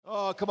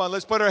Come on,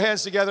 let's put our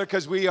hands together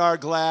because we are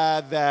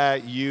glad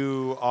that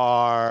you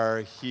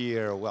are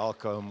here.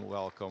 Welcome,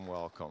 welcome,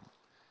 welcome.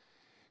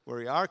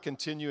 We are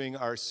continuing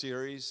our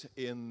series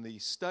in the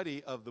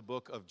study of the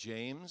book of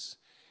James,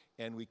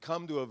 and we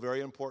come to a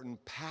very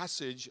important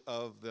passage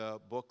of the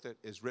book that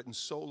is written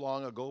so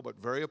long ago, but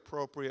very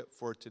appropriate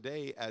for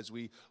today as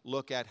we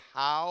look at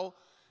how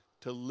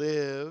to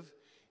live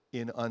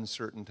in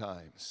uncertain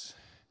times.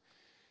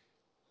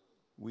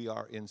 We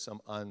are in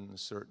some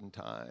uncertain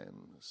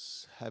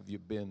times. Have you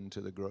been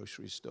to the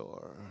grocery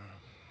store?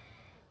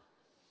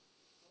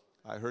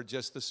 I heard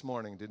just this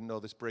morning, didn't know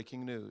this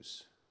breaking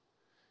news.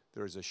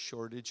 There is a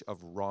shortage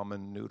of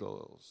ramen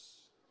noodles.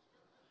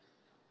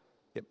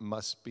 It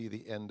must be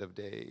the end of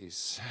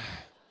days.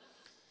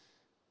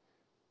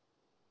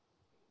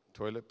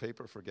 Toilet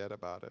paper, forget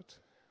about it.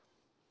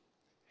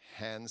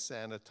 Hand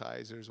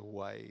sanitizers,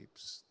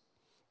 wipes.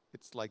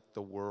 It's like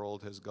the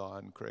world has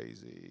gone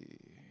crazy.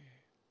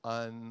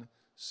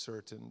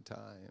 Uncertain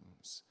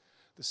times.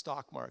 The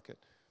stock market,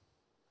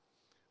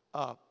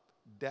 up,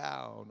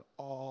 down,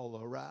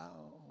 all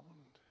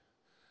around.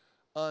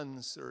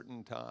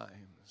 Uncertain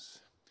times.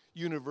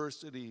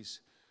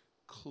 Universities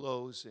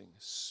closing.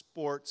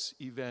 Sports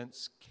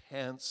events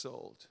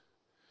canceled.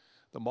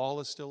 The mall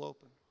is still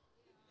open.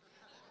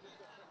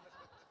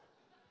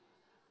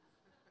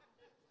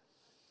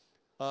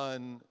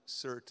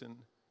 Uncertain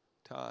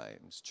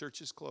times.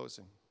 Church is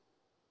closing.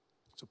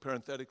 So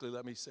parenthetically,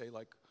 let me say,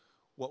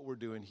 what we're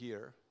doing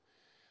here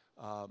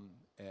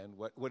and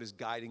what is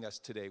guiding us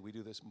today. We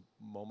do this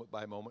moment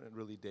by moment and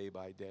really day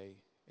by day.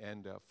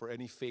 And for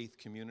any faith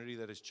community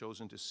that has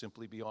chosen to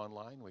simply be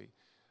online, we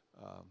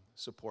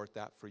support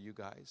that for you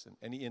guys. And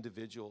any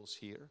individuals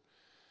here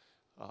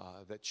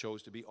that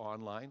chose to be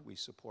online, we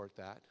support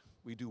that.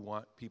 We do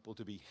want people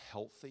to be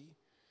healthy.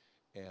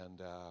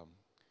 And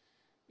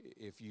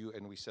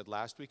and we said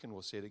last week, and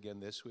we'll say it again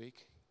this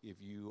week, if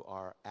you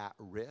are at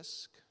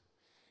risk,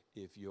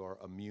 if your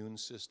immune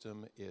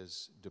system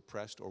is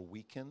depressed or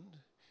weakened,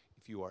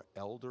 if you are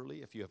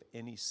elderly, if you have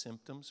any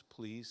symptoms,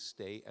 please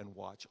stay and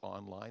watch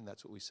online.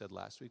 That's what we said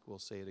last week. We'll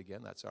say it again.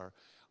 That's our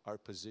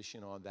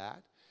position on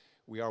that.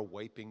 We are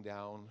wiping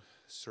down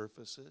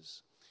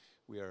surfaces.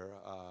 We are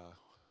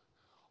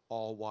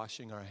all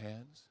washing our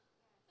hands.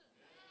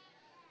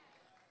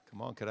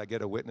 Come on, could I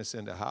get a witness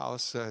in the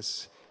house?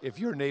 If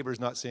your neighbor's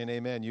not saying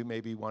amen, you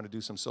maybe want to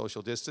do some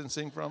social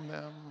distancing from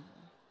them.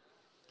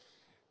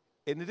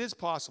 And it is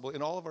possible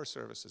in all of our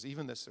services,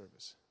 even this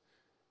service,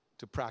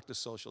 to practice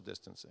social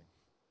distancing.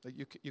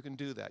 You can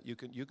do that. You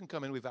can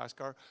come in. We've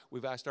asked our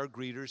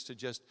greeters to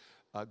just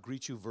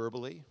greet you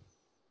verbally.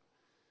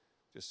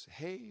 Just,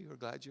 hey, we're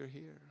glad you're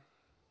here.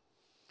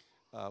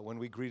 When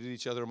we greeted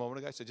each other a moment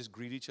ago, I said just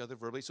greet each other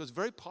verbally. So it's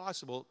very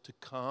possible to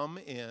come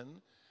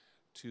in,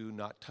 to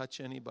not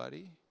touch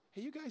anybody.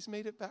 Hey, you guys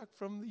made it back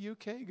from the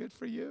UK. Good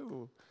for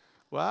you.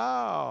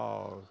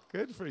 Wow,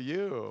 good for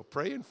you.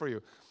 Praying for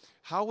you.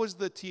 How was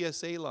the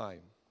TSA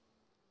line?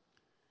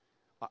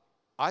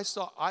 I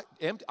saw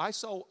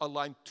a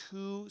line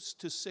 2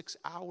 to 6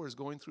 hours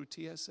going through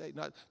TSA.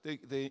 Not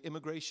the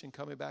immigration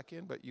coming back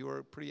in, but you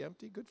were pretty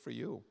empty. Good for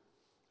you.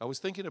 I was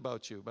thinking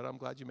about you, but I'm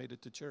glad you made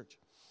it to church.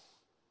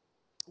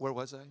 Where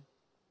was I?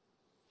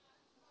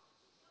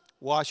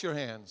 Wash your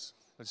hands.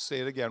 Let's say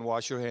it again.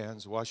 Wash your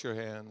hands. Wash your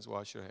hands.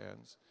 Wash your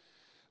hands.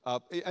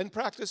 And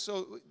practice.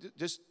 So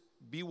just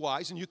be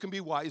wise, and you can be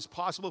wise. It's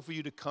possible for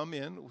you to come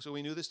in. So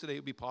we knew this today. It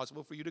would be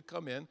possible for you to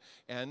come in,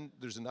 and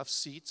there's enough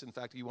seats. In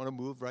fact, if you want to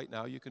move right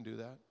now, you can do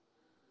that.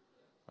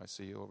 I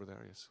see you over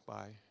there. Yes,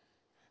 bye.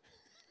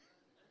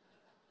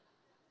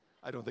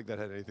 I don't think that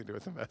had anything to do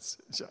with the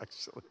message,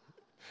 actually.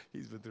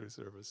 He's been through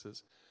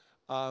services.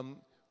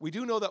 We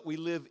do know that we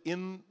live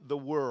in the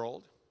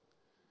world,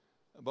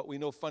 but we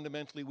know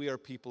fundamentally we are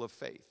people of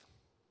faith.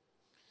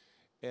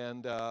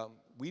 And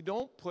we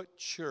don't put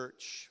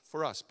church,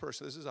 for us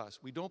personally, this is us,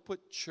 we don't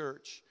put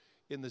church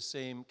in the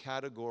same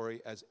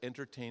category as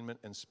entertainment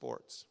and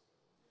sports.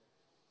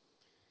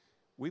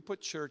 We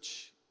put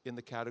church in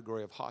the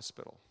category of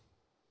hospital.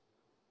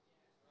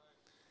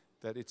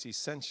 That it's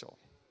essential.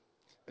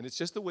 And it's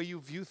just the way you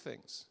view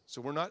things.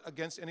 So we're not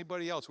against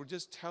anybody else. We're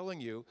just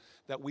telling you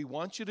that we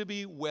want you to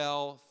be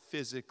well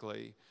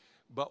physically,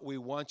 but we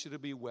want you to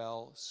be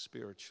well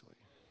spiritually.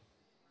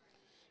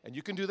 And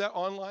you can do that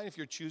online if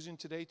you're choosing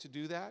today to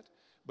do that,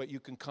 but you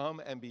can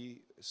come and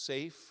be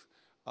safe,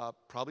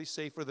 probably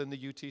safer than the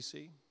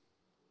UTC.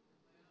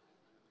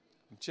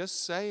 I'm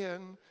just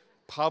saying,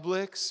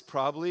 Publix,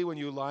 probably when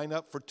you line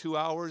up for 2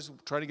 hours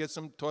trying to get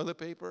some toilet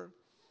paper,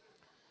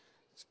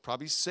 it's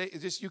probably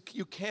safe. Just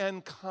you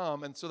can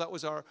come, and so that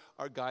was our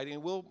guiding,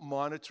 and we'll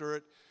monitor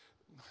it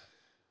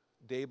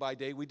day by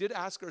day. We did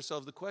ask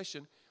ourselves the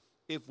question,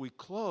 if we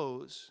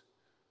close,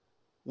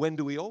 when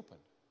do we open?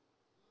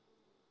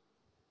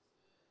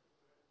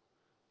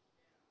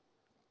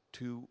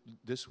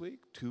 This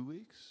week, 2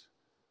 weeks,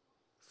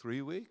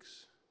 3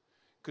 weeks?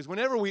 Because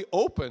whenever we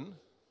open,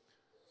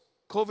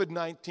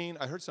 COVID-19,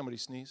 I heard somebody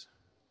sneeze.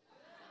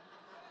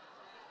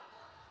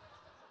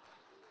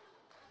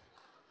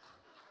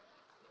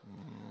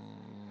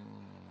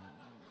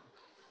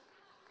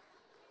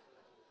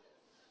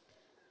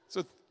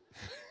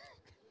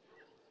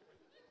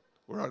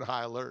 We're on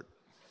high alert.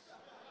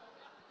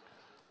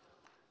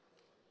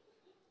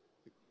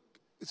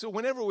 So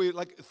whenever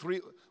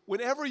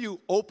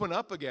you open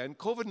up again,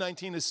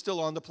 COVID-19 is still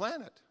on the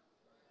planet.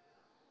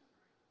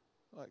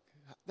 Like,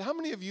 how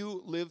many of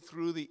you lived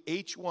through the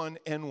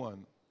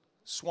H1N1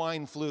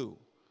 swine flu?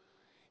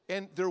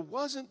 And there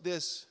wasn't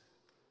this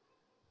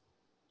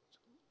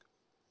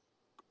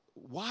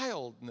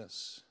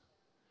wildness.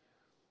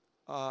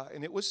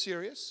 And it was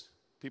serious.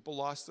 People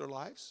lost their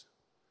lives.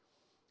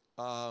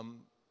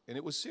 And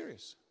it was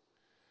serious.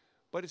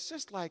 But it's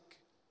just like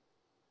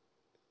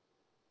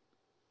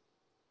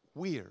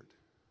weird.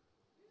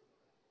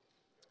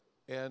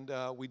 And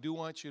we do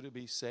want you to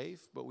be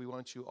safe, but we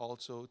want you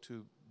also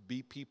to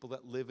be people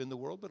that live in the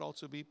world, but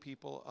also be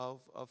people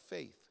of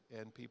faith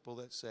and people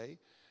that say,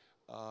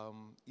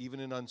 even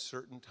in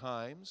uncertain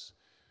times,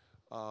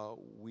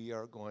 we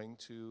are going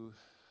to,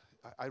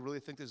 I really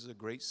think this is a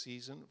great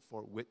season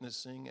for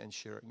witnessing and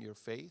sharing your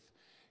faith,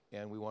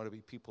 and we want to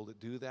be people that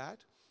do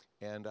that.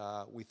 And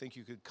we think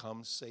you could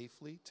come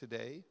safely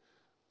today,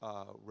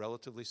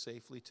 relatively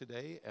safely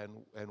today,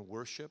 and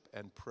worship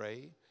and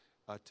pray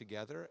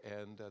together.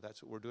 And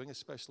that's what we're doing,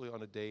 especially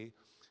on a day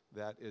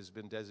that has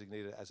been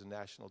designated as a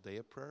national day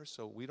of prayer.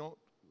 So we're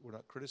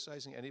not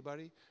criticizing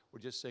anybody. We're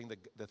just saying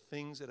the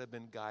things that have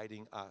been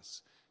guiding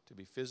us to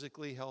be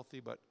physically healthy,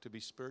 but to be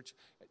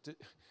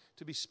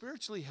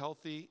spiritually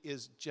healthy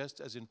is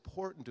just as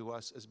important to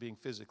us as being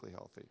physically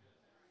healthy.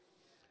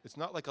 It's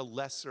not like a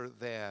lesser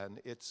than.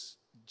 It's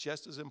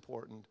just as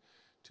important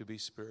to be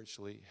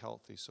spiritually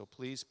healthy. So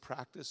please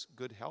practice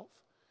good health.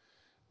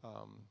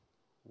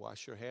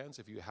 Wash your hands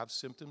if you have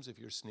symptoms, if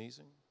you're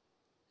sneezing.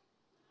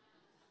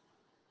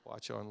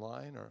 Watch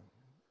online, or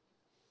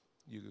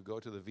you could go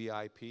to the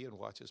VIP and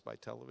watch us by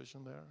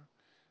television there.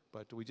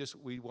 But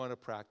we want to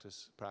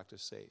practice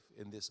safe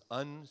in this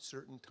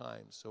uncertain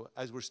time. So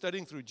as we're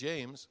studying through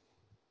James,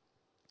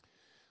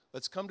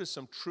 let's come to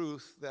some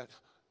truth that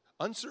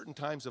uncertain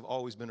times have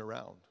always been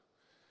around.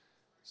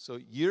 So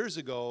years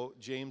ago,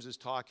 James is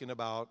talking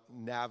about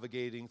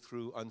navigating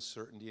through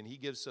uncertainty, and he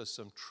gives us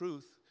some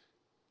truth,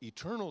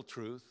 eternal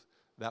truth,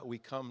 that we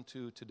come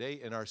to today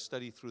in our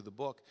study through the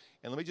book.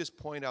 And let me just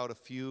point out a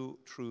few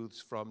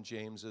truths from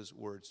James's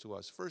words to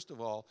us. First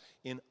of all,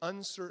 in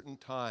uncertain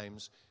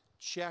times,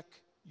 check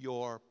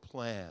your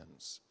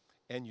plans,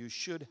 and you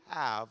should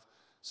have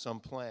some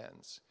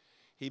plans.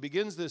 He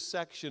begins this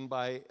section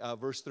by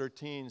verse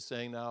 13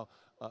 saying, now,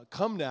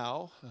 come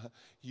now,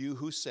 you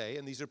who say,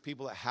 and these are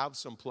people that have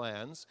some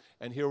plans,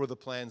 and here were the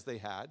plans they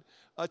had.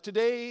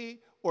 Today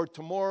or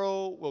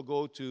tomorrow we'll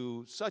go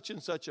to such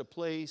and such a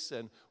place,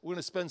 and we're going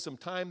to spend some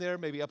time there,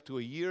 maybe up to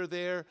a year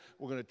there.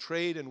 We're going to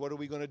trade, and what are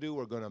we going to do?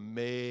 We're going to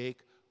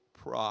make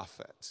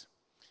profit.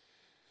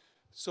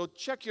 So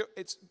check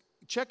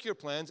your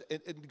plans,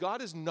 and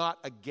God is not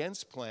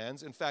against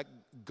plans. In fact,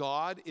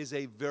 God is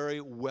a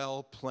very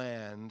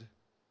well-planned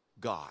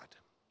God.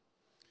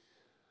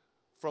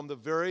 From the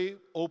very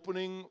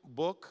opening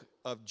book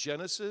of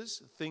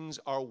Genesis, things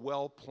are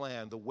well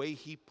planned. The way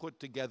he put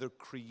together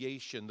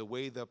creation, the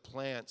way the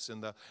plants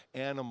and the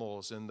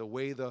animals and the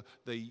way the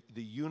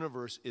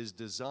universe is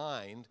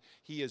designed,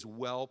 he is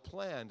well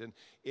planned. And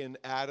in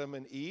Adam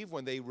and Eve,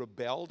 when they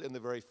rebelled in the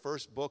very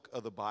first book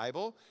of the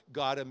Bible,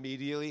 God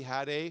immediately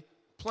had a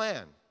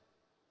plan.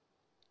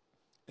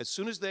 As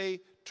soon as they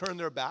turned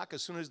their back,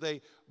 as soon as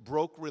they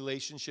broke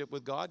relationship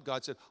with God,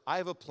 God said, I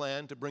have a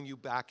plan to bring you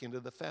back into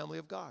the family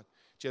of God.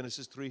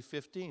 Genesis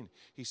 3:15,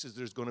 he says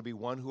there's going to be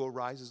one who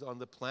arises on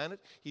the planet.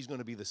 He's going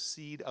to be the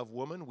seed of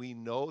woman. We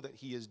know that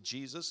he is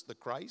Jesus, the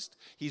Christ.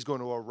 He's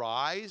going to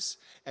arise,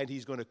 and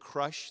he's going to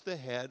crush the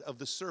head of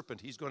the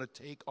serpent. He's going to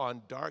take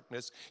on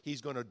darkness. He's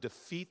going to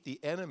defeat the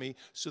enemy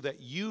so that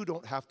you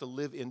don't have to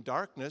live in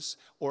darkness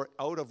or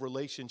out of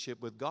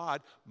relationship with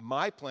God.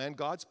 My plan,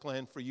 God's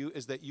plan for you,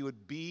 is that you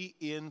would be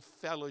in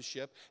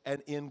fellowship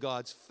and in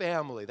God's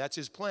family. That's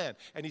his plan.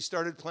 And he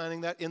started planning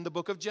that in the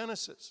book of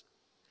Genesis.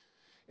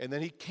 And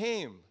then he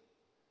came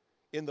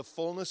in the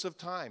fullness of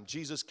time.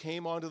 Jesus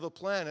came onto the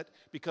planet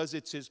because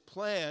it's his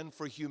plan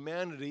for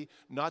humanity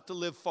not to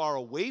live far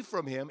away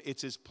from him.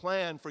 It's his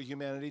plan for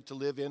humanity to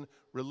live in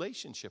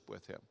relationship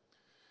with him.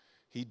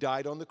 He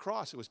died on the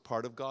cross. It was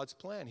part of God's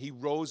plan. He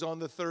rose on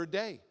the third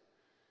day.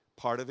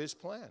 Part of his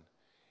plan.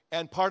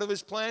 And part of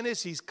his plan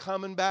is he's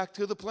coming back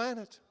to the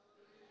planet.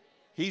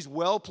 He's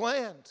well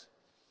planned.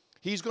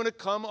 He's going to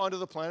come onto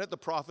the planet, the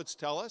prophets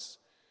tell us,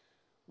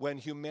 when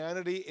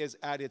humanity is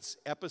at its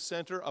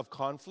epicenter of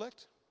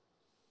conflict.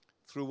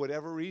 Through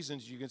whatever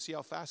reasons, you can see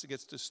how fast it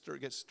gets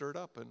stirred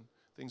up and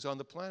things on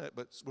the planet.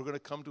 But we're going to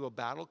come to a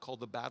battle called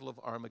the Battle of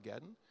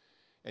Armageddon.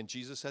 And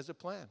Jesus has a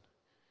plan.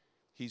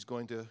 He's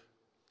going to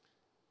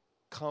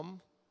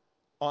come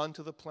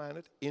onto the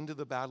planet into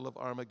the Battle of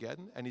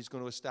Armageddon, and he's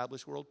going to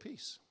establish world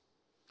peace.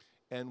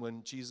 And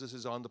when Jesus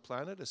is on the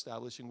planet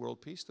establishing world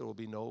peace, there will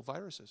be no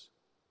viruses.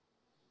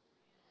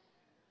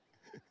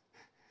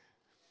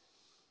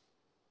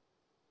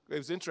 It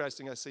was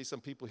interesting. I see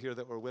some people here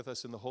that were with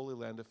us in the Holy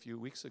Land a few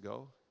weeks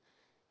ago,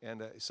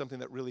 and something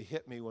that really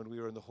hit me when we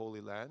were in the Holy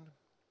Land.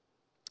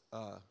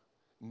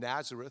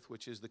 Nazareth,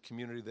 which is the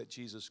community that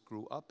Jesus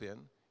grew up in,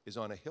 is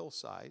on a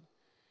hillside,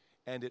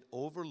 and it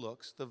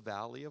overlooks the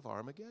valley of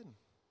Armageddon.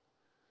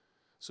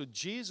 So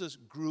Jesus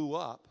grew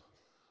up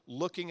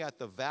looking at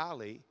the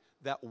valley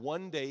that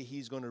one day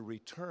he's going to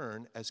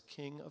return as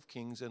King of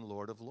Kings and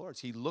Lord of Lords.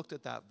 He looked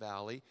at that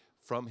valley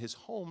from his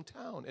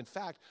hometown. In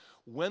fact,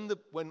 when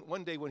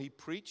one day when he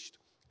preached,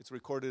 it's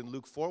recorded in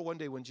Luke 4, one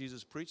day when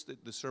Jesus preached,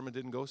 the sermon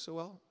didn't go so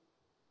well.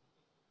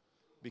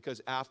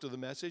 Because after the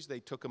message, they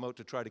took him out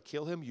to try to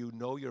kill him. You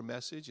know your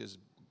message has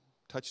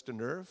touched a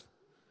nerve.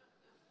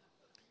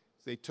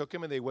 They took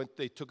him and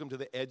they took him to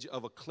the edge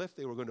of a cliff.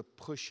 They were going to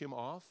push him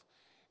off.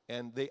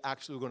 And they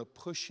actually were going to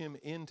push him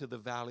into the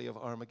valley of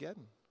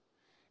Armageddon.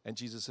 And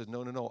Jesus said,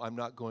 no, I'm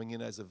not going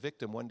in as a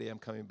victim. One day I'm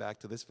coming back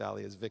to this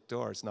valley as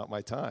victor. It's not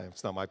my time.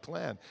 It's not my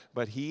plan.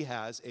 But he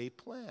has a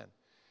plan.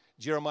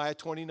 Jeremiah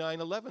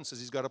 29:11 says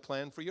he's got a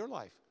plan for your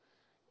life.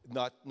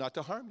 Not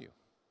to harm you.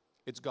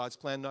 It's God's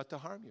plan not to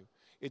harm you.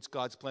 It's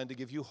God's plan to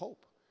give you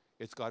hope.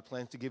 It's God's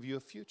plan to give you a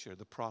future,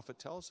 the prophet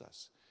tells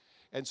us.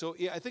 And so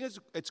I think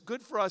it's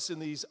good for us in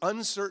these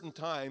uncertain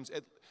times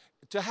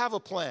to have a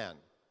plan.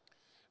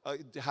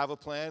 To have a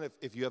plan.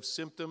 If you have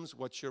symptoms,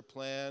 what's your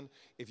plan?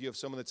 If you have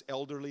someone that's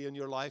elderly in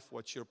your life,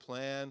 what's your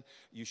plan?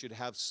 You should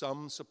have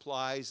some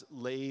supplies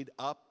laid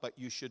up, but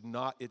you should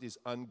not. It is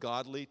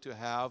ungodly to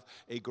have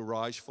a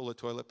garage full of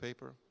toilet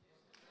paper.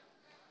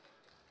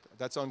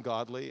 That's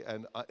ungodly,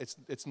 and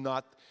it's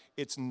not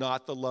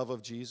the love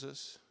of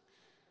Jesus.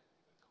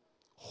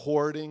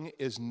 Hoarding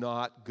is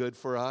not good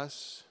for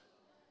us.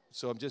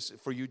 So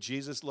for you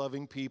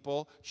Jesus-loving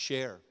people,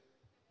 share.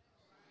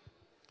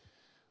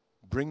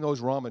 Bring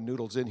those ramen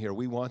noodles in here.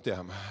 We want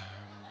them.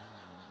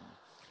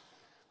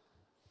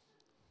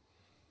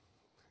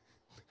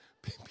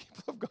 People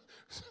have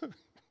gone.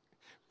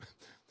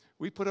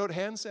 We put out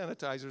hand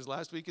sanitizers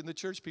last week in the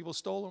church. People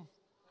stole them.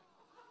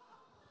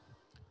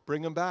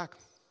 Bring them back.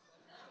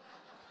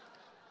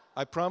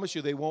 I promise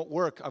you they won't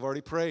work. I've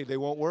already prayed. They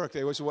won't work.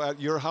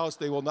 At your house,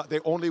 they will not. They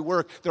only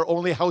work. They're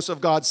only House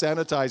of God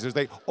sanitizers.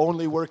 They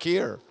only work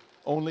here.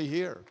 Only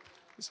here.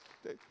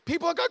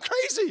 People have gone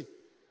crazy.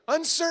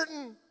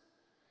 Uncertain.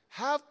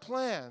 Have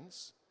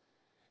plans.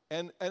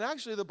 And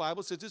actually the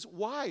Bible says it's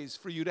wise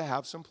for you to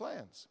have some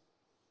plans.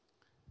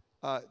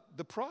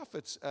 The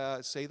prophets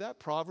say that.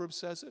 Proverbs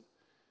says it.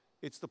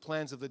 It's the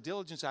plans of the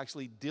diligent. It's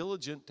actually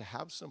diligent to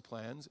have some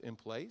plans in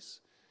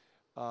place.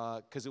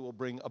 Because it will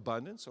bring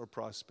abundance or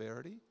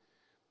prosperity.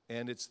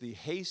 And it's the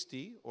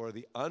hasty or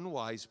the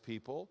unwise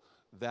people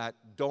that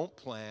don't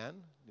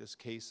plan, just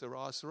que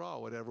sera,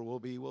 whatever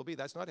will be, will be.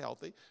 That's not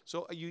healthy.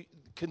 So you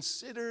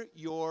consider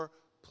your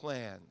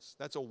plans.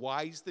 That's a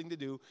wise thing to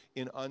do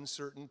in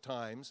uncertain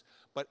times.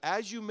 But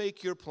as you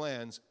make your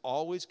plans,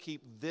 always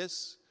keep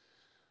this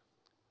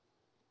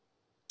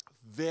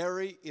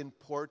very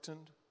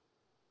important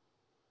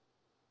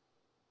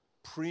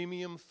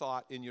premium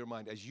thought in your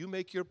mind. As you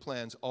make your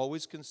plans,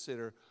 always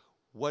consider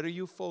what are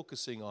you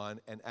focusing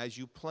on, and as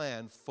you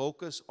plan,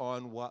 focus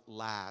on what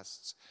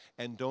lasts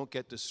and don't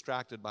get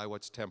distracted by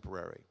what's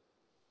temporary.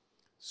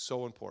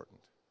 So important.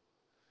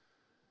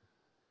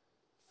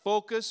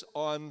 Focus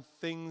on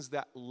things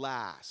that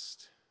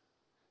last.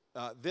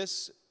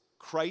 This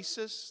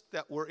crisis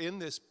that we're in,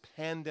 this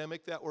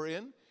pandemic that we're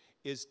in,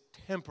 is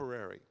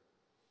temporary.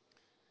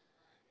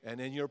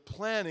 And in your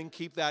planning,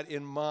 keep that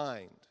in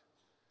mind.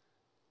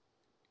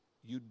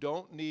 You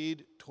don't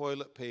need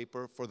toilet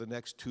paper for the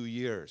next 2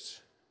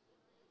 years.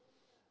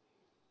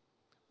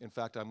 In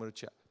fact, I'm going to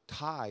check.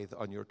 Tithe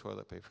on your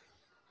toilet paper.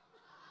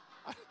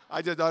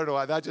 I don't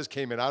know. That just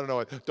came in. I don't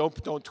know.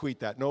 Don't tweet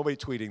that. Nobody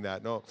tweeting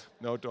that. No,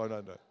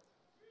 don't.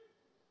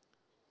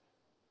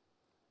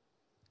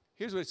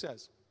 Here's what it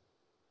says.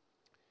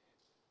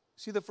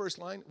 See the first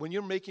line? When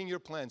you're making your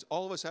plans,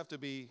 all of us have to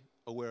be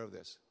aware of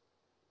this.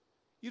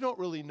 You don't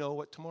really know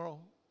what tomorrow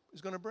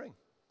is going to bring.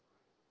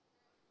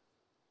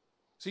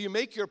 So you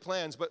make your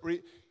plans, but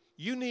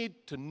you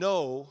need to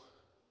know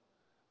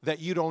that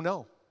you don't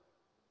know.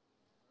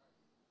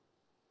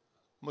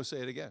 I'm going to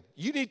say it again.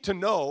 You need to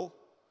know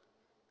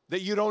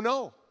that you don't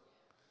know.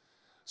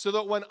 So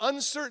that when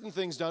uncertain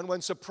things done,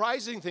 when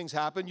surprising things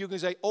happen, you can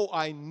say, oh,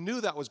 I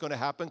knew that was going to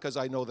happen because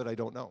I know that I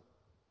don't know.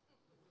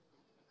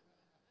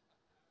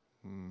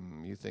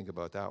 You think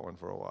about that one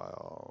for a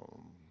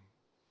while.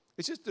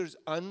 It's just there's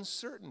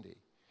uncertainty.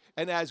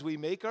 And as we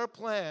make our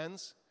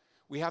plans,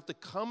 we have to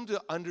come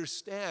to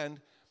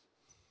understand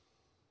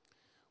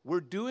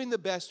we're doing the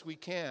best we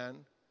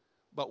can,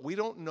 but we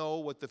don't know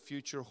what the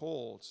future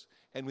holds.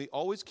 And we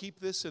always keep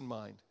this in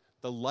mind.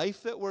 The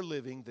life that we're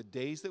living, the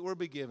days that we're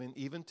beginning,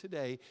 even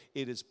today,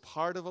 it is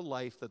part of a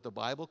life that the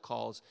Bible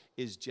calls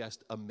is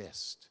just a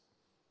mist.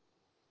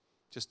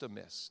 Just a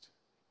mist.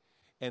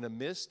 And a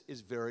mist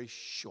is very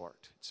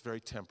short. It's very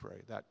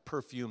temporary. That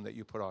perfume that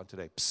you put on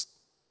today, psst,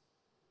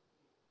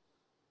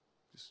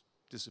 just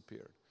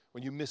disappeared.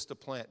 When you mist a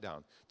plant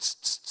down,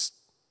 it's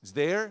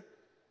there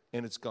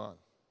and it's gone.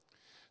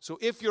 So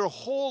if your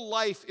whole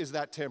life is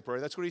that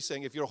temporary, that's what he's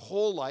saying. If your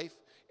whole life,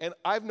 and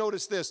I've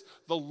noticed this,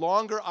 the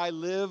longer I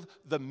live,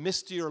 the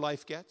mistier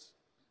life gets.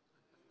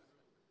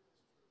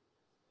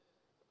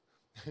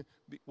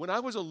 When I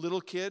was a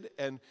little kid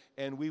and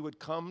we would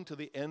come to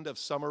the end of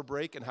summer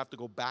break and have to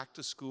go back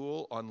to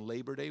school on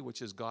Labor Day,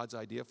 which is God's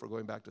idea for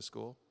going back to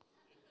school.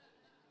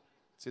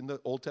 It's in the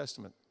Old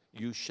Testament.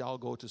 You shall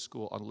go to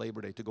school on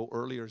Labor Day. To go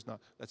earlier is not,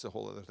 that's a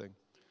whole other thing.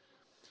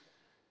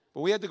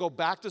 But we had to go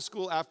back to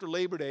school after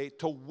Labor Day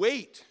to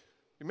wait.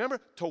 Remember?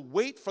 To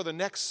wait for the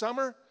next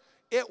summer.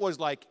 It was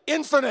like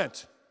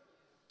infinite.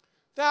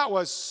 That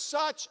was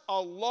such a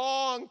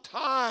long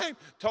time.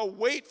 To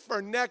wait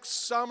for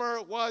next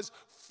summer was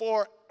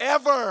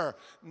forever.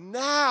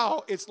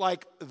 Now it's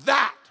like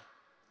that.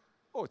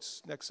 Oh,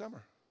 it's next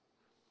summer.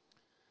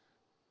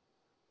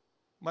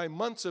 My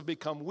months have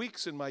become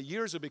weeks and my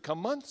years have become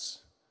months.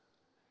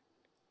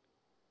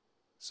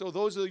 So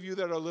those of you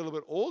that are a little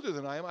bit older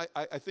than I am,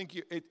 I think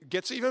it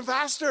gets even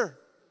faster.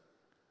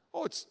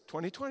 Oh, it's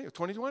 2020 or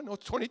 21. No,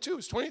 it's 22.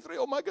 It's 23.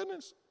 Oh, my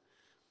goodness.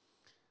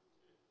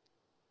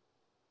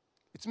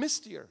 It's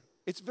mistier.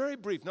 It's very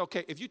brief. Now,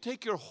 okay, if you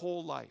take your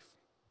whole life,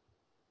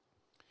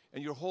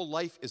 and your whole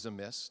life is a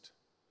mist,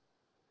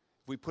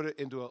 if we put it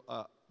into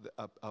a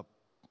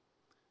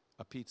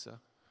pizza,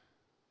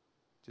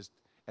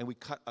 and we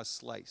cut a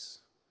slice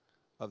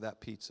of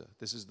that pizza.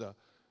 This is the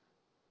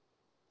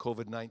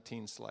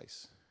COVID-19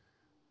 slice.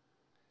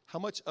 How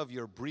much of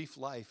your brief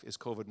life is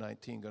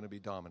COVID-19 going to be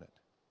dominant?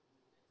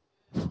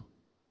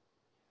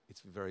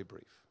 It's very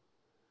brief.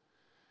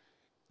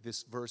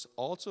 This verse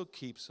also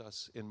keeps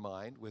us in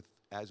mind with,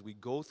 as we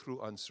go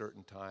through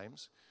uncertain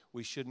times,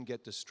 we shouldn't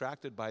get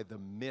distracted by the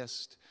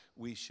mist.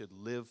 We should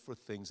live for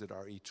things that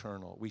are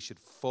eternal. We should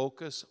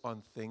focus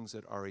on things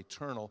that are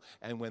eternal.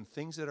 And when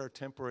things that are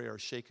temporary are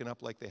shaken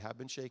up like they have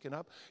been shaken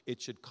up,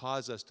 it should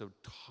cause us to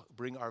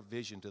bring our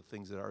vision to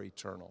things that are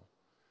eternal.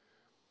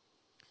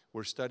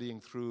 We're studying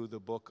through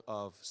the book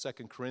of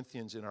 2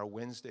 Corinthians in our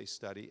Wednesday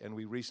study, and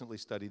we recently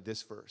studied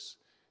this verse.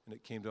 And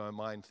it came to my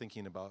mind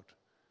thinking about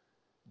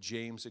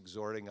James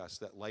exhorting us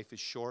that life is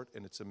short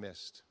and it's a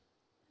mist.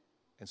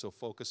 And so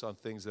focus on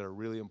things that are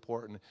really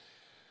important.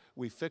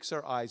 We fix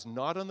our eyes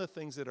not on the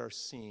things that are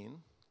seen,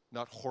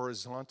 not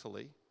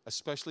horizontally,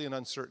 especially in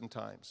uncertain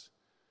times.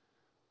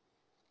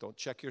 Don't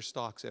check your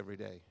stocks every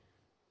day.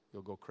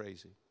 You'll go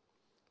crazy.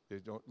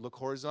 Don't look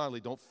horizontally.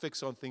 Don't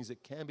fix on things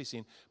that can be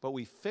seen. But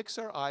we fix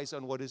our eyes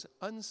on what is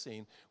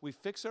unseen. We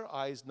fix our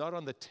eyes not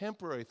on the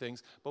temporary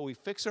things, but we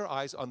fix our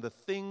eyes on the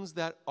things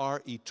that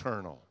are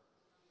eternal.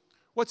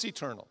 What's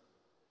eternal?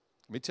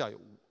 Let me tell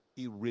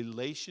you,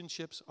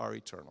 relationships are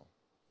eternal.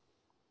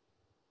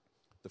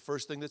 The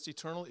first thing that's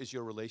eternal is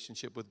your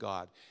relationship with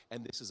God.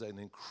 And this is an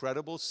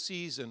incredible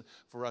season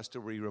for us to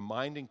be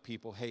reminding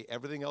people, hey,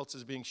 everything else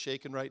is being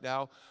shaken right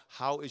now.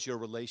 How is your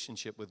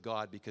relationship with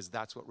God? Because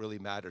that's what really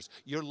matters.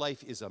 Your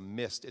life is a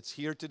mist. It's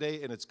here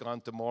today and it's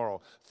gone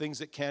tomorrow. Things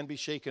that can be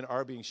shaken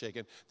are being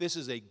shaken. This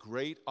is a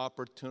great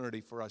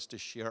opportunity for us to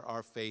share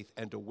our faith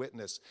and to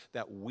witness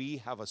that we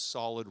have a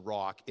solid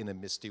rock in a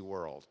misty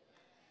world.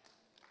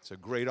 It's a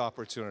great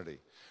opportunity.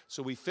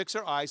 So we fix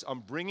our eyes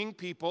on bringing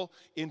people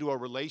into a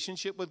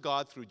relationship with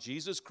God through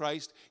Jesus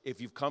Christ.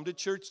 If you've come to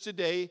church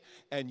today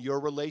and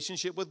your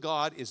relationship with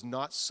God is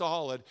not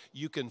solid,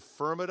 you can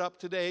firm it up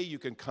today. You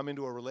can come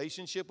into a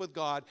relationship with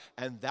God,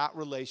 and that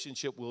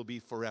relationship will be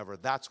forever.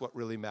 That's what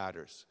really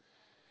matters.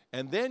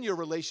 And then your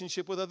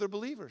relationship with other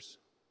believers.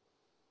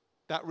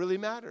 That really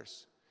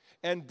matters.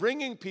 And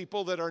bringing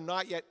people that are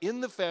not yet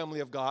in the family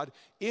of God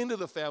into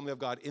the family of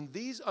God. In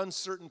these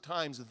uncertain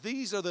times,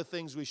 these are the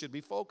things we should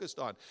be focused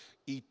on.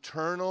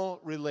 Eternal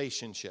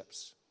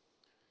relationships.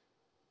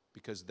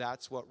 Because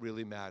that's what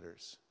really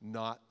matters,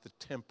 not the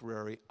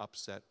temporary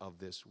upset of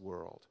this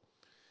world.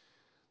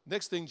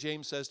 Next thing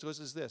James says to us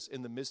is this: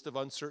 in the midst of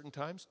uncertain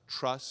times,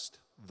 trust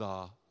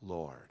the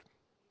Lord.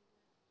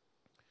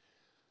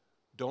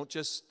 Don't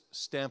just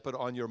stamp it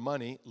on your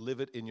money, live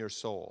it in your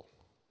soul.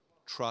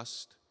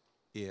 Trust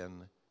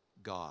in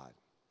God.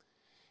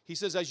 He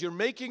says, as you're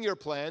making your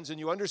plans and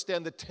you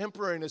understand the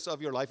temporariness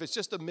of your life, it's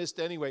just a mist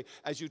anyway.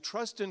 As you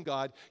trust in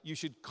God, you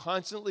should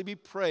constantly be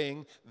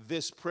praying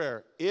this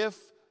prayer: if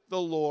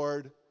the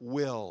Lord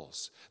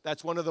wills.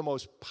 That's one of the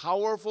most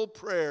powerful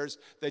prayers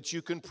that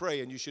you can pray,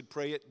 and you should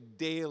pray it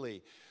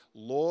daily.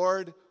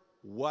 Lord,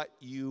 what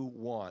you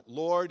want.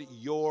 Lord,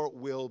 your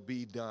will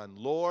be done.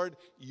 Lord,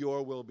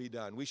 your will be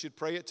done. We should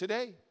pray it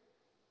today.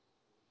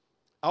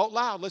 Out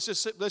loud.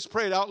 Let's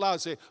pray it out loud.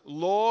 Say,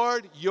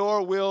 Lord,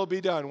 your will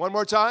be done. One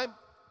more time.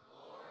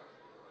 Lord,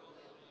 your will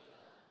be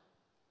done.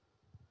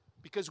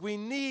 Because we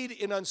need,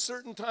 in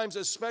uncertain times,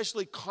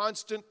 especially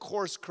constant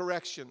course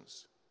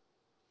corrections.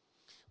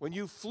 When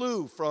you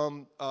flew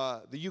from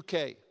the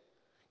UK,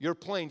 your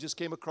plane just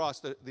came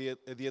across the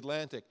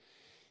Atlantic.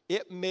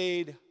 It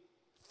made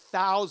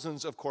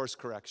thousands of course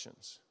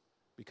corrections.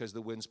 Because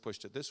the winds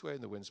pushed it this way,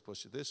 and the winds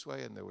pushed it this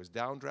way, and there was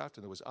downdraft,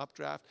 and there was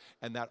updraft,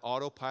 and that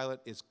autopilot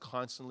is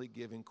constantly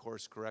giving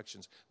course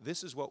corrections.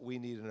 This is what we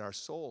need in our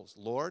souls.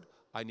 Lord,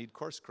 I need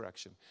course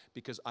correction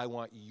because I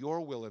want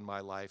your will in my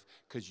life,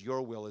 because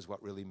your will is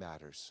what really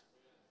matters.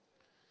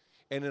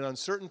 And in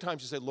uncertain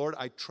times, you say, Lord,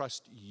 I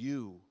trust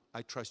you.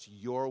 I trust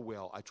your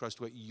will. I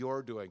trust what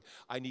you're doing.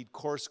 I need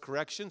course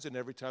corrections, and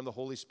every time the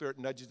Holy Spirit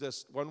nudges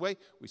us one way,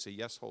 we say,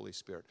 yes, Holy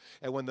Spirit.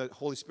 And when the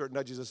Holy Spirit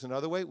nudges us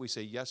another way, we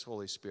say, yes,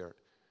 Holy Spirit.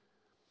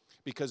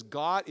 Because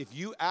God, if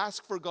you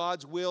ask for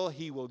God's will,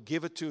 He will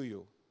give it to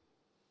you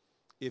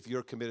if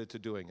you're committed to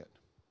doing it.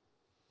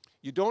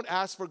 You don't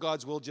ask for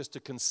God's will just to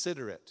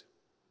consider it.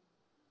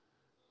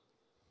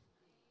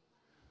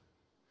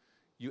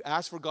 You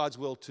ask for God's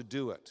will to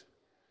do it.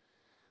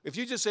 If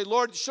you just say,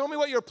 Lord, show me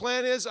what your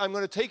plan is, I'm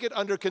going to take it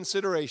under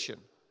consideration.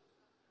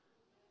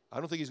 I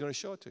don't think He's going to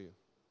show it to you.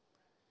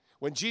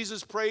 When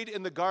Jesus prayed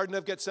in the Garden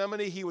of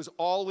Gethsemane, He was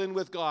all in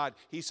with God.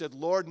 He said,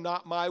 Lord,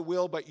 not my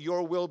will, but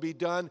your will be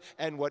done,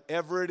 and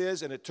whatever it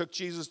is, and it took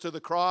Jesus to the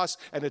cross,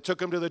 and it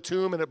took Him to the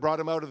tomb, and it brought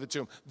Him out of the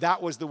tomb.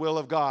 That was the will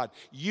of God.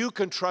 You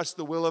can trust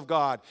the will of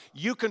God.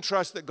 You can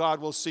trust that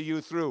God will see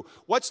you through.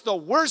 What's the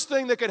worst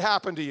thing that could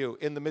happen to you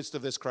in the midst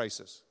of this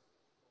crisis?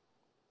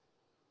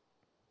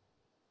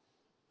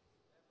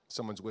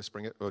 Someone's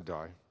whispering it. Oh,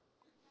 die.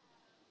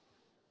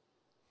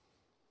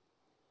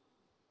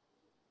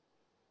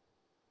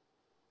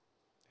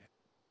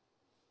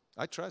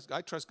 I trust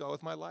God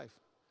with my life.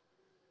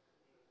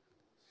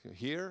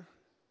 Here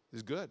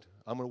is good.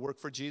 I'm going to work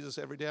for Jesus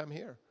every day I'm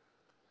here.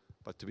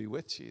 But to be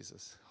with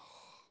Jesus,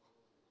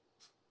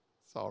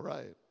 it's all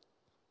right.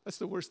 That's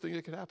the worst thing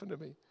that could happen to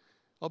me.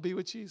 I'll be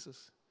with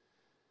Jesus.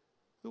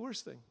 The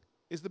worst thing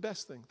is the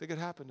best thing that could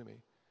happen to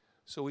me.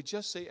 So we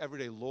just say every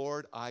day,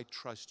 Lord, I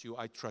trust you.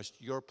 I trust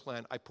your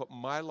plan. I put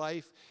my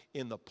life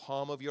in the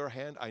palm of your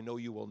hand. I know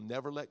you will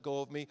never let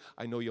go of me.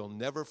 I know you'll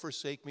never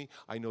forsake me.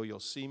 I know you'll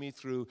see me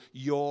through.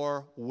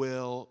 Your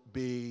will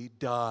be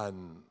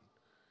done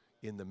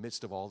in the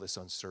midst of all this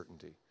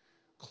uncertainty.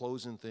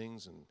 Closing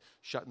things and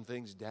shutting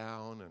things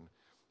down.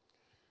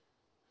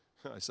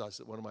 And I saw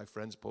one of my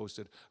friends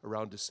posted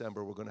around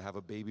December, we're going to have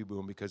a baby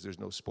boom because there's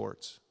no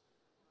sports.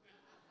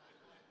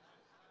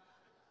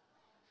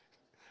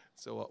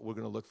 So we're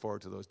going to look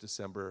forward to those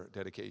December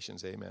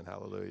dedications. Amen.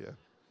 Hallelujah.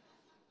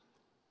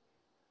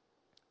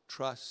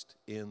 Trust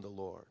in the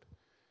Lord.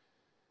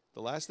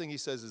 The last thing he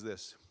says is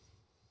this.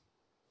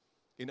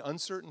 In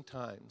uncertain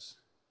times,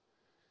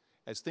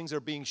 as things are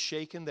being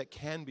shaken that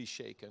can be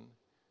shaken,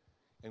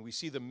 and we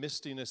see the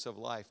mistiness of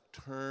life,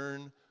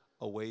 turn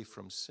away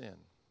from sin.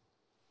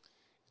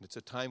 And it's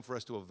a time for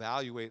us to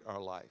evaluate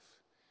our life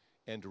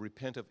and to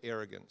repent of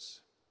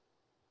arrogance.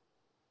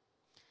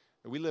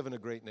 We live in a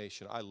great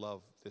nation. I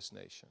love this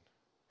nation,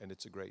 and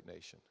it's a great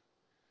nation.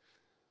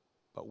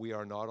 But we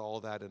are not all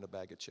that in a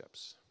bag of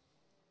chips.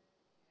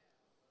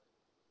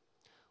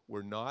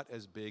 We're not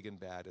as big and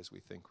bad as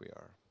we think we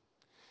are.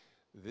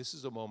 This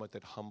is a moment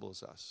that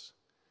humbles us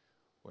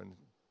when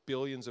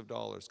billions of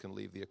dollars can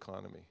leave the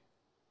economy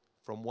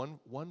from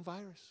one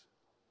virus.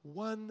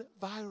 One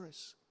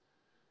virus.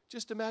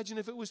 Just imagine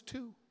if it was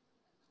two.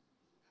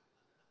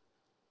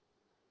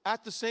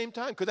 At the same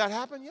time. Could that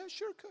happen? Yeah,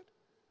 sure could.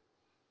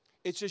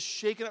 It's just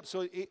shaken up.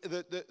 So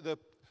the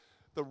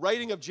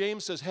writing of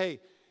James says, hey,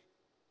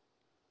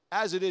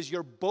 as it is,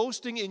 you're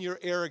boasting in your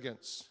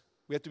arrogance.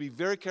 We have to be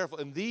very careful.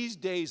 In these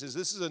days, as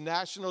this is a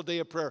national day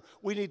of prayer,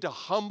 we need to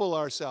humble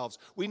ourselves.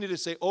 We need to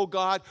say, oh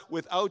God,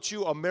 without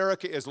you,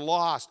 America is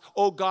lost.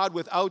 Oh God,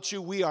 without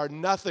you, we are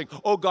nothing.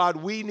 Oh God,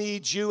 we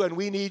need you, and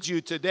we need you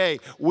today.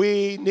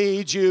 We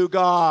need you,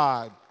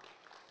 God.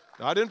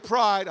 Not in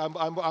pride.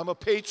 I'm a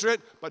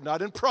patriot, but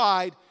not in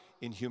pride,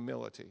 in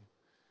humility.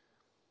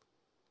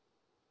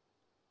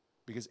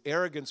 Because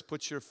arrogance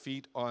puts your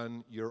feet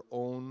on your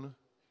own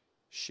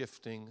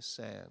shifting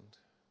sand.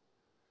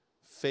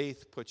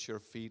 Faith puts your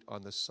feet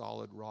on the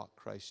solid rock,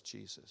 Christ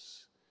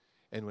Jesus.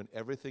 And when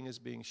everything is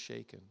being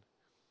shaken,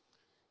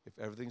 if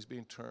everything's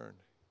being turned,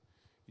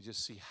 you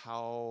just see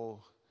how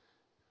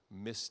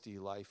misty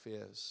life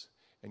is.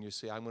 And you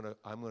say, I'm going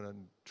to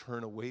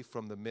turn away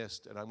from the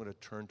mist, and I'm going to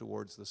turn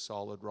towards the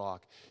solid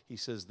rock. He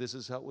says, this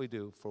is what we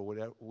do for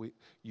whatever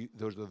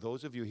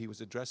those of you, he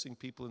was addressing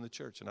people in the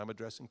church, and I'm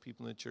addressing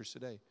people in the church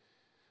today.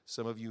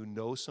 Some of you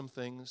know some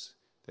things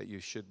that you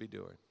should be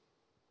doing.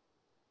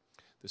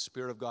 The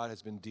Spirit of God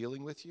has been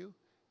dealing with you,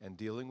 and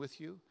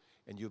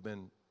you've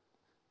been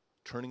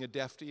turning a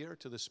deaf ear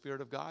to the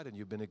Spirit of God, and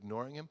you've been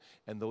ignoring Him,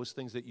 and those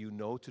things that you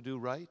know to do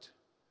right,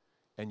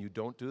 and you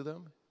don't do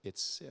them,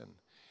 it's sin.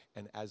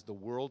 And as the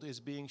world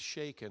is being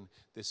shaken,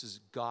 this is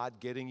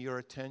God getting your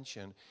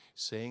attention,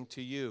 saying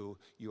to you,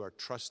 you are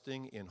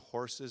trusting in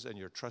horses, and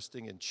you're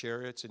trusting in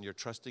chariots, and you're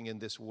trusting in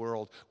this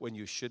world when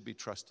you should be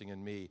trusting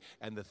in me.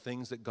 And the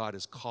things that God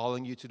is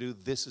calling you to do,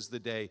 this is the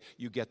day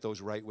you get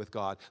those right with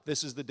God.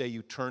 This is the day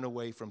you turn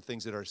away from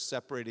things that are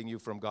separating you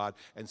from God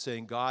and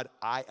saying, God,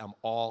 I am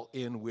all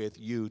in with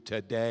you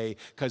today,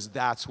 because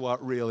that's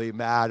what really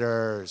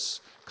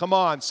matters. Come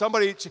on,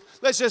 somebody,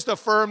 let's just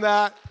affirm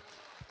that.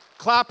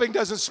 Clapping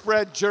doesn't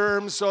spread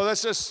germs, so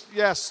let's just,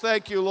 yes,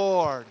 thank you,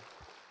 Lord.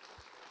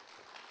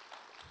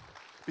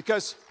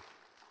 Because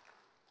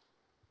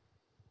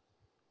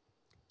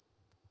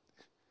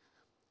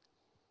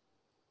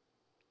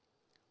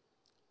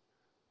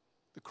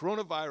the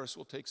coronavirus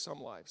will take some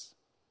lives,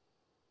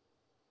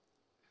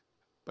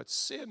 But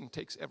sin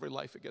takes every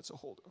life it gets a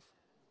hold of.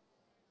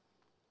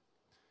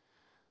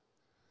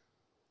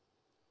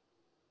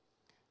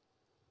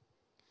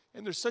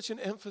 And there's such an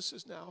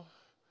emphasis now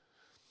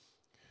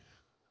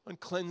on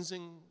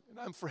cleansing, and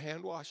I'm for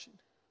hand washing.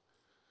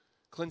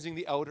 Cleansing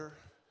the outer,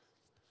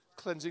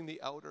 cleansing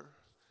the outer,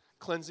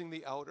 cleansing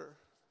the outer.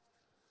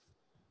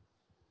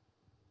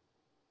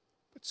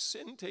 But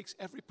sin takes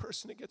every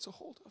person it gets a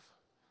hold of.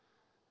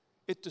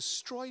 It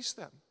destroys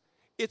them.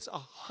 It's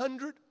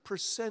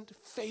 100%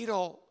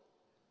 fatal.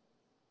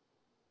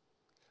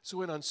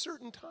 So in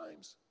uncertain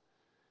times,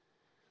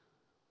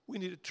 we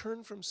need to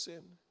turn from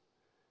sin,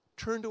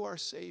 turn to our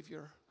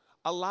Savior,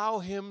 allow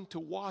Him to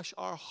wash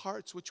our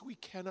hearts, which we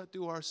cannot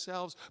do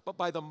ourselves, but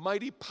by the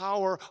mighty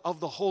power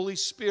of the Holy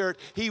Spirit,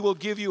 He will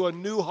give you a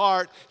new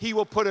heart. He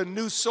will put a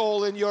new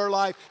soul in your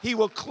life. He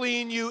will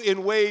clean you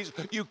in ways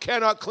you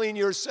cannot clean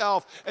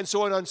yourself. And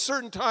so in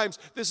uncertain times,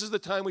 this is the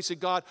time we say,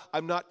 God,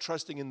 I'm not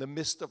trusting in the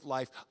mist of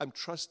life. I'm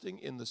trusting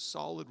in the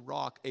solid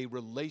rock, a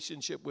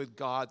relationship with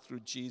God through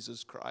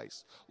Jesus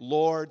Christ.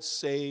 Lord,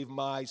 save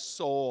my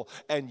soul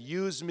and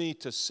use me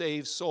to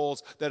save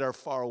souls that are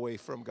far away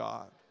from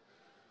God.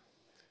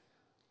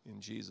 In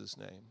Jesus'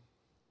 name.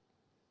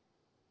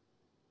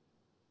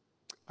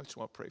 I just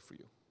want to pray for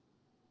you.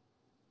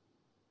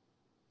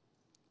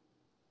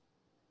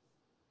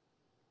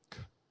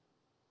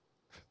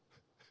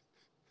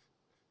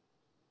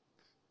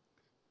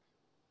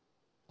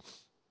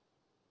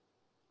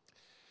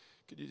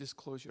 Could you just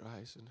close your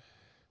eyes and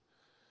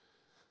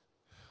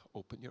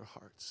open your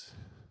hearts?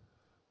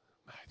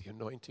 The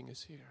anointing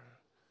is here.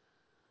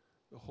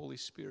 The Holy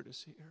Spirit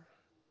is here.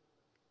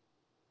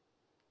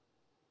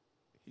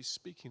 He's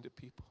speaking to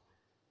people.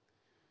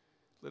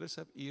 Let us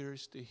have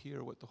ears to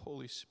hear what the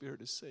Holy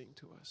Spirit is saying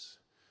to us.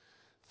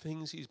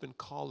 Things He's been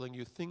calling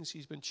you, things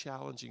He's been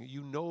challenging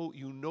you.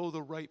 You know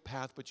the right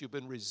path, but you've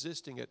been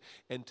resisting it.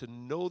 And to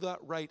know that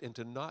right and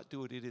to not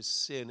do it, it is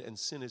sin, and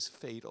sin is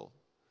fatal.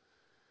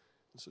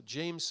 And so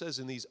James says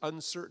in these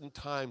uncertain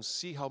times,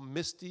 see how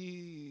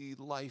misty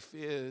life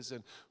is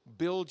and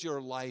build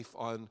your life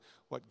on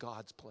what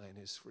God's plan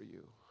is for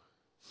you.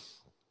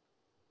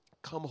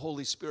 Come,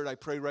 Holy Spirit, I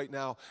pray right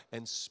now,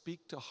 and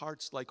speak to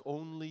hearts like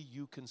only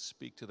you can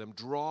speak to them.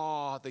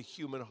 Draw the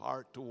human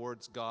heart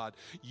towards God.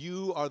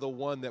 You are the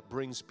one that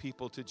brings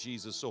people to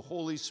Jesus. So,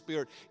 Holy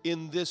Spirit,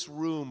 in this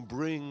room,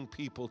 bring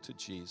people to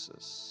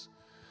Jesus.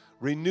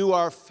 Renew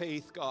our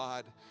faith,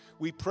 God.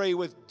 We pray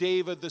with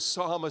David the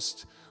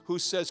psalmist, who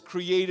says,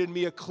 create in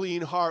me a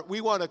clean heart. We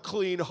want a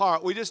clean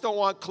heart. We just don't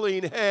want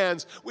clean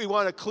hands. We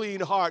want a clean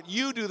heart.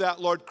 You do that,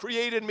 Lord.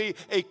 Create in me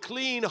a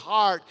clean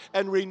heart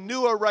and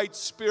renew a right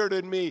spirit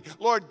in me.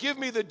 Lord, give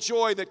me the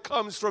joy that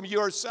comes from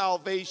your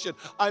salvation.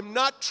 I'm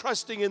not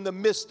trusting in the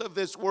mist of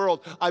this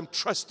world. I'm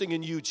trusting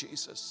in you,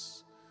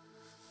 Jesus.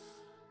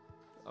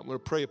 I'm going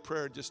to pray a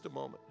prayer in just a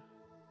moment.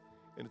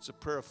 And it's a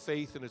prayer of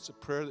faith, and it's a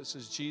prayer that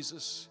says,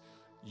 Jesus,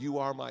 you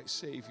are my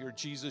Savior.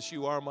 Jesus,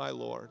 you are my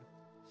Lord.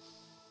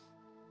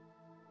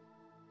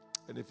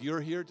 And if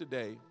you're here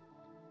today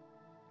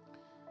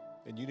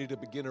and you need to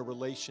begin a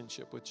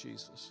relationship with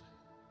Jesus,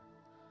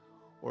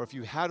 or if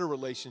you had a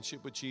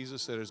relationship with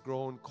Jesus that has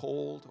grown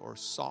cold or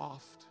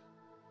soft,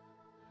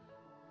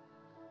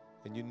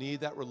 and you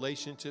need that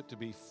relationship to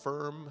be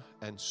firm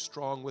and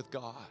strong with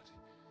God,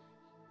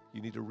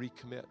 you need to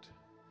recommit,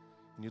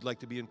 and you'd like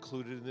to be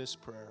included in this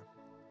prayer,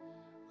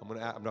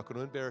 I'm not going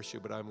to embarrass you,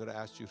 but I'm going to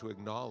ask you to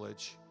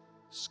acknowledge,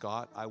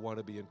 Scott, I want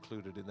to be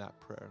included in that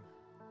prayer.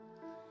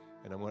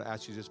 And I'm going to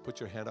ask you to just put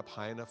your hand up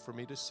high enough for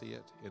me to see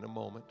it in a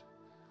moment,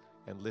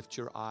 and lift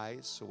your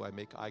eyes so I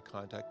make eye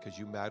contact, because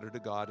you matter to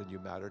God and you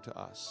matter to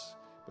us.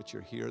 But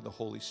you're here, the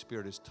Holy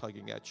Spirit is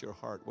tugging at your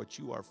heart. What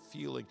you are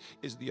feeling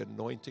is the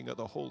anointing of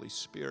the Holy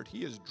Spirit.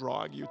 He is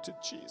drawing you to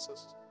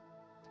Jesus.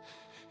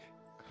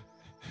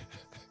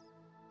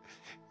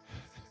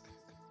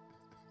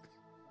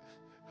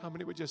 How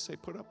many would just say,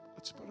 put up?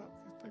 Let's put up.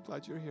 I'm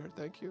glad you're here.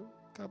 Thank you.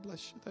 God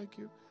bless you. Thank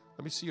you.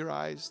 Let me see your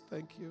eyes.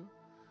 Thank you.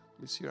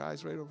 Let me see your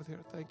eyes right over there.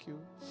 Thank you.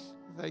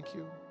 Thank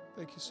you.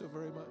 Thank you so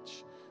very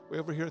much. Way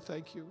over here,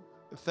 thank you.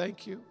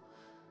 Thank you.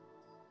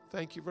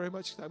 Thank you very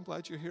much. I'm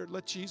glad you're here.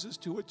 Let Jesus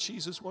do what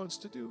Jesus wants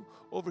to do.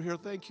 Over here,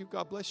 thank you.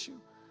 God bless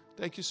you.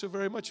 Thank you so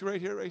very much.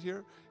 Right here, right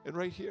here, and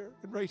right here,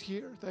 and right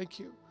here. Thank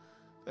you.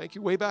 Thank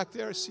you. Way back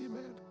there, I see a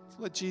man.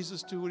 Let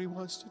Jesus do what he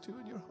wants to do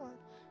in your heart.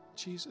 In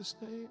Jesus'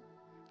 name.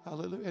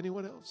 Hallelujah.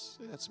 Anyone else?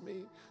 That's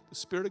me. The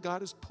Spirit of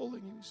God is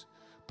pulling you. He's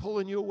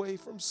pulling you away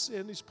from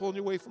sin. He's pulling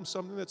you away from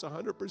something that's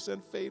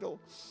 100% fatal.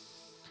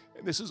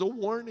 And this is a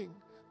warning.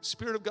 The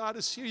Spirit of God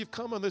is here. You've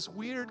come on this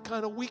weird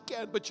kind of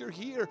weekend, but you're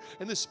here.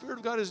 And the Spirit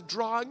of God is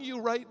drawing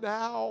you right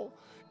now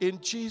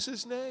in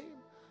Jesus' name.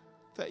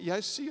 Yeah,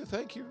 I see you.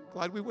 Thank you.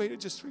 Glad we waited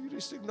just for you to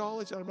just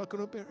acknowledge that. I'm not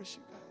going to embarrass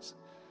you guys.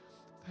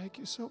 Thank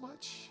you so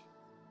much.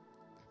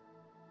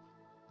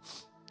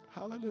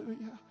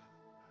 Hallelujah.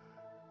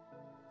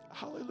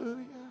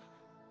 Hallelujah.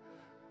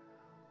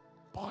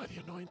 Boy,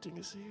 the anointing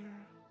is here.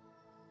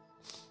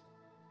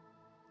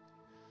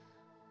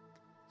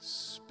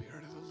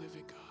 Spirit of the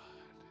living God.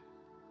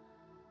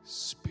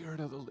 Spirit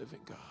Spirit of the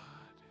living God,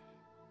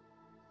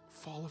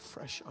 fall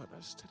afresh on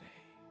us today.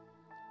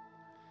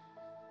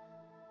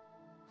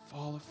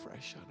 Fall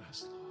afresh on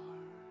us, Lord.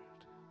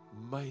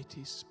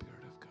 Mighty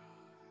Spirit of God.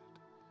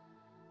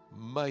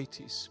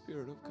 Mighty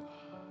Spirit of God.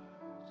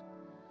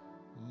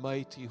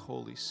 Mighty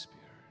Holy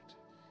Spirit.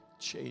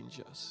 Change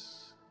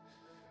us.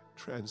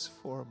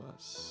 Transform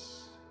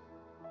us.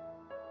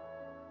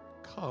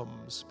 Come,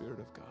 Spirit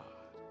of God.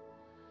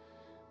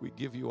 We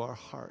give you our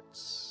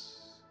hearts.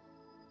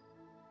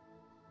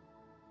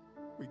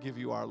 We give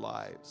you our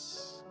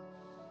lives.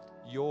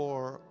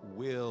 Your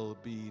will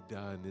be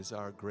done is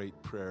our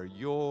great prayer.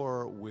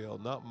 Your will,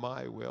 not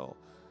my will.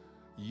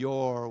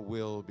 Your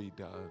will be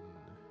done.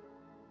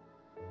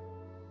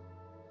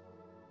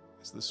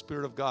 As the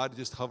Spirit of God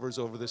just hovers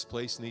over this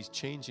place and He's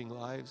changing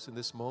lives in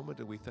this moment,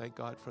 and we thank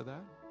God for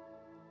that.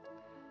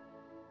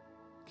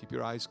 Keep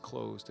your eyes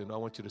closed, and I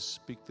want you to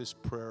speak this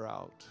prayer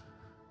out.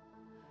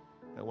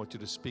 I want you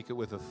to speak it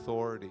with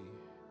authority,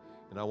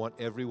 and I want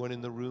everyone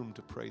in the room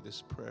to pray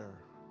this prayer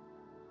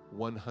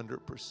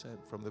 100%,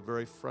 from the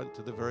very front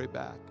to the very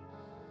back,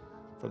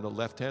 from the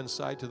left-hand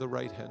side to the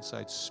right-hand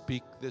side.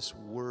 Speak this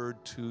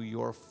word to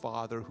your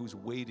Father who's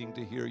waiting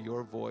to hear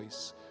your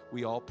voice.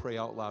 We all pray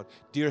out loud.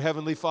 Dear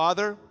Heavenly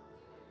Father,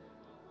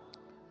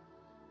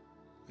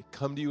 I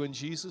come to you in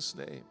Jesus'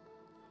 name.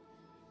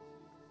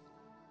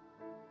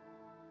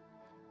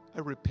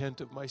 I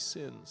repent of my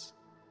sins.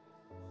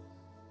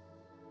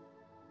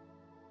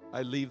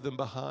 I leave them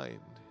behind.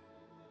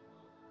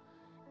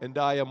 And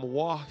I am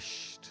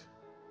washed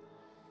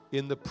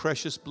in the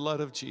precious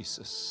blood of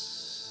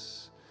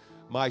Jesus.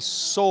 My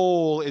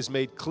soul is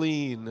made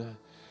clean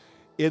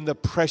in the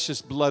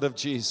precious blood of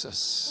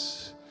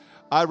Jesus.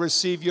 I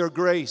receive your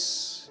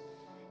grace,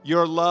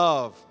 your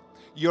love,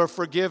 your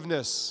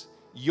forgiveness,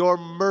 your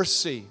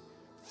mercy.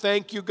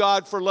 Thank you,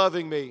 God, for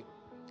loving me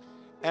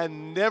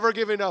and never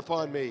giving up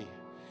on me.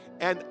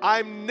 And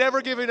I'm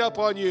never giving up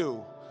on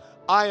you.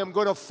 I am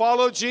going to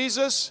follow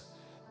Jesus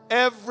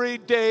every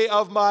day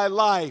of my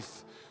life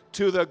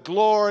to the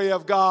glory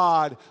of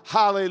God.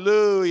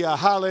 Hallelujah,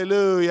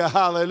 hallelujah,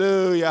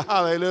 hallelujah,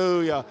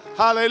 hallelujah,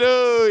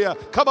 hallelujah.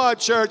 Come on,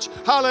 church.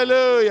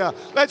 Hallelujah.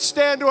 Let's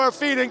stand to our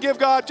feet and give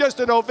God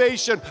just an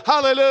ovation.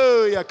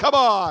 Hallelujah. Come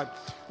on.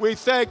 We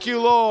thank you,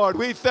 Lord.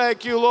 We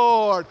thank you,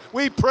 Lord.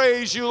 We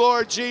praise you,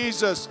 Lord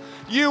Jesus.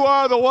 You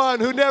are the one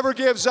who never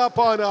gives up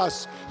on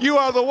us. You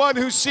are the one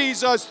who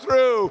sees us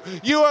through.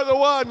 You are the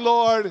one,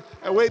 Lord.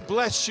 And we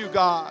bless you,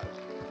 God.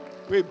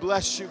 We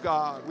bless you,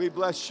 God. We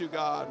bless you,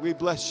 God. We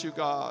bless you,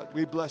 God.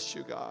 We bless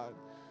you, God.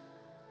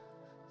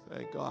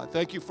 Thank God.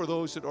 Thank you for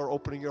those that are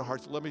opening your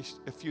hearts. Let me,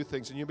 a few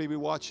things. And you may be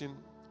watching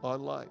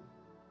online.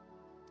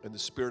 And the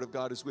Spirit of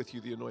God is with you.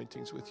 The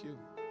anointing's with you.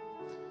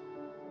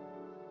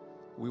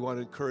 We want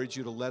to encourage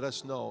you to let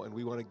us know, and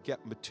we want to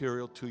get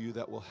material to you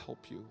that will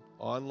help you,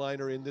 online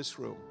or in this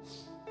room.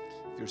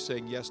 If you're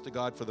saying yes to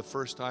God for the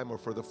first time or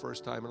for the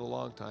first time in a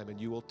long time,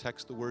 and you will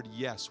text the word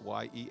yes,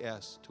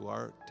 Y-E-S, to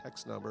our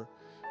text number,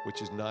 which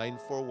is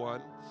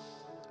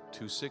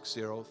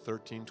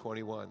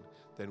 941-260-1321,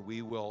 then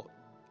we will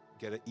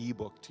get an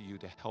ebook to you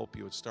to help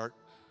you and start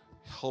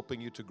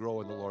helping you to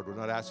grow in the Lord. We're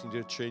not asking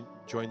you to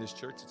join this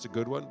church. It's a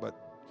good one, but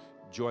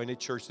join a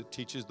church that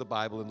teaches the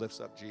Bible and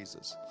lifts up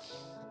Jesus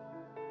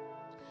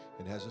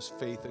and has us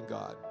faith in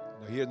God.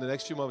 Now here in the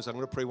next few moments, I'm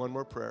going to pray one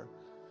more prayer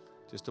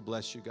just to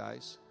bless you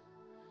guys.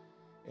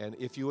 And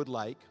if you would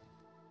like,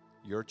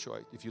 your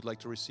choice, if you'd like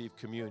to receive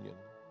communion,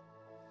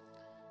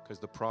 because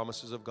the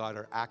promises of God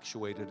are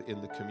actuated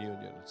in the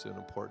communion. It's an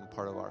important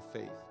part of our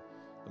faith.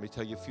 Let me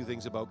tell you a few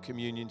things about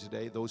communion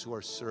today. Those who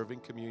are serving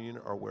communion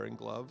are wearing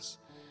gloves.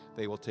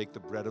 They will take the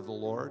bread of the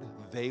Lord.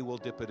 They will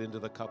dip it into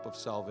the cup of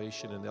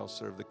salvation, and they'll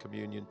serve the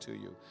communion to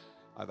you.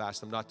 I've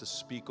asked them not to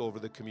speak over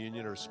the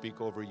communion or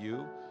speak over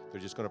you. They're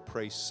just going to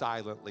pray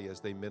silently as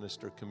they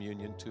minister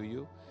communion to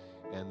you.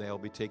 And they'll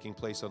be taking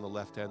place on the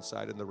left-hand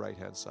side and the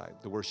right-hand side.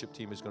 The worship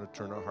team is going to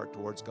turn our heart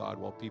towards God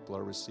while people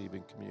are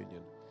receiving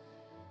communion.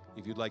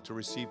 If you'd like to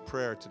receive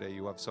prayer today,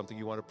 you have something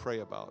you want to pray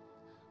about,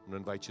 I'm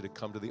going to invite you to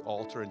come to the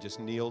altar and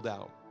just kneel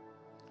down.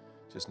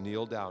 Just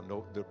kneel down.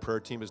 No, the prayer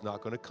team is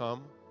not going to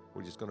come.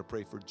 We're just going to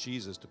pray for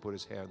Jesus to put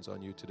his hands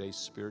on you today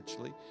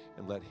spiritually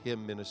and let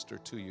him minister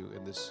to you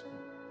in this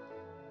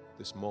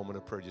moment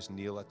of prayer. Just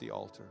kneel at the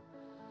altar.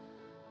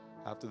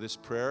 After this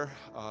prayer,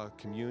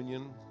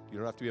 communion, you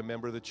don't have to be a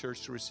member of the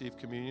church to receive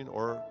communion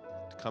or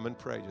to come and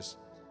pray. Just,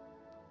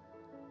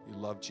 you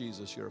love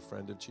Jesus, you're a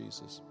friend of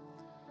Jesus.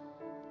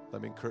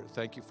 Let me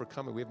thank you for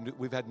coming.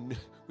 We've had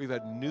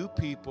new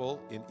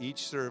people in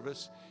each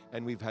service,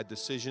 and we've had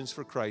decisions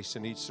for Christ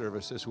in each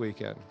service this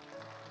weekend.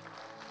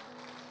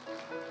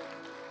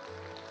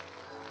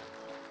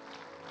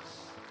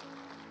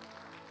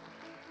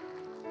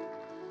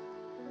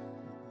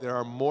 There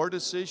are more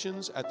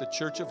decisions at the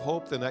Church of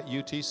Hope than at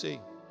UTC.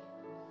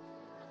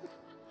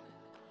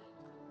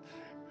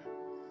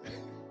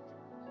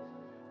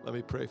 Let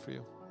me pray for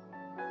you.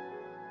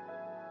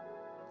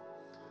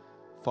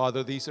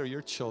 Father, these are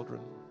your children,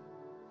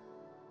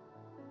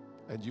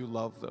 and you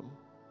love them.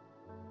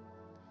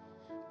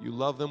 You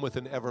love them with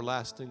an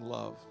everlasting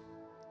love.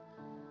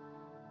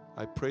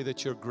 I pray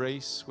that your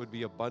grace would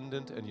be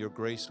abundant and your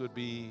grace would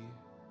be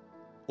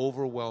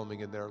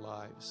overwhelming in their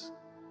lives.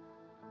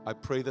 I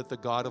pray that the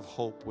God of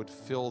hope would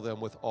fill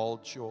them with all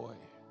joy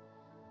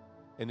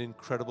and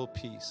incredible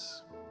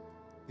peace.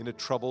 In a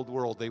troubled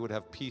world, they would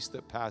have peace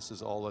that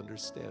passes all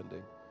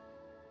understanding.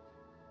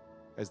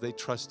 As they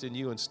trust in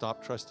you and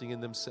stop trusting in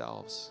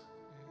themselves,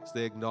 as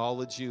they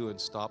acknowledge you and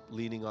stop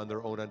leaning on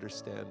their own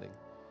understanding,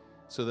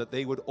 so that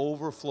they would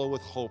overflow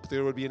with hope.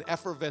 There would be an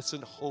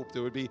effervescent hope.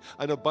 There would be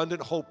an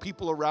abundant hope.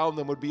 People around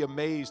them would be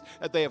amazed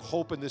that they have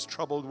hope in this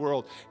troubled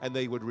world, and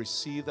they would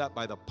receive that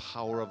by the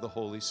power of the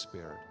Holy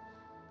Spirit.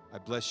 I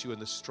bless you in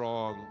the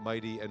strong,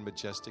 mighty, and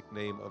majestic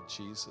name of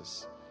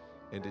Jesus.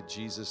 And in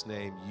Jesus'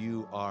 name,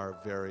 you are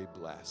very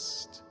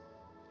blessed.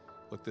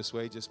 Look this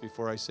way just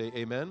before I say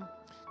amen,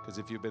 because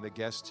if you've been a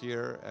guest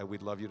here,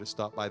 we'd love you to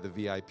stop by the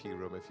VIP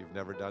room if you've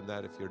never done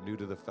that. If you're new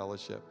to the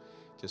fellowship,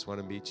 just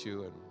want to meet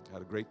you, and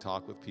had a great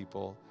talk with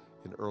people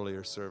in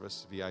earlier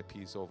service.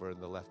 VIP's over in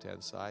the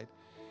left-hand side.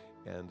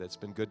 And it's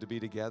been good to be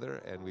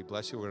together, and we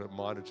bless you. We're going to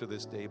monitor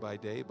this day by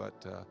day, but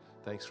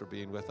thanks for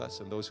being with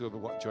us. And those who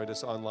have joined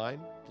us online,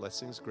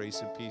 blessings,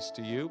 grace, and peace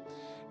to you.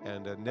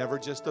 And never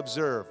just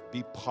observe,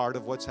 be part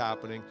of what's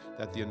happening,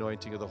 that the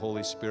anointing of the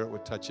Holy Spirit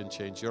would touch and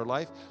change your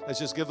life. Let's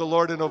just give the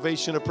Lord an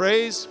ovation of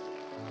praise.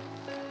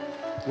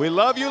 We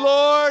love you,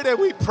 Lord, and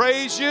we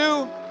praise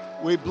you.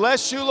 We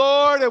bless you,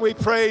 Lord, and we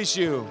praise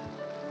you.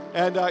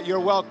 And you're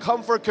welcome.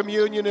 Come for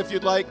communion if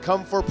you'd like.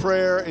 Come for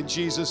prayer in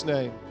Jesus'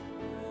 name.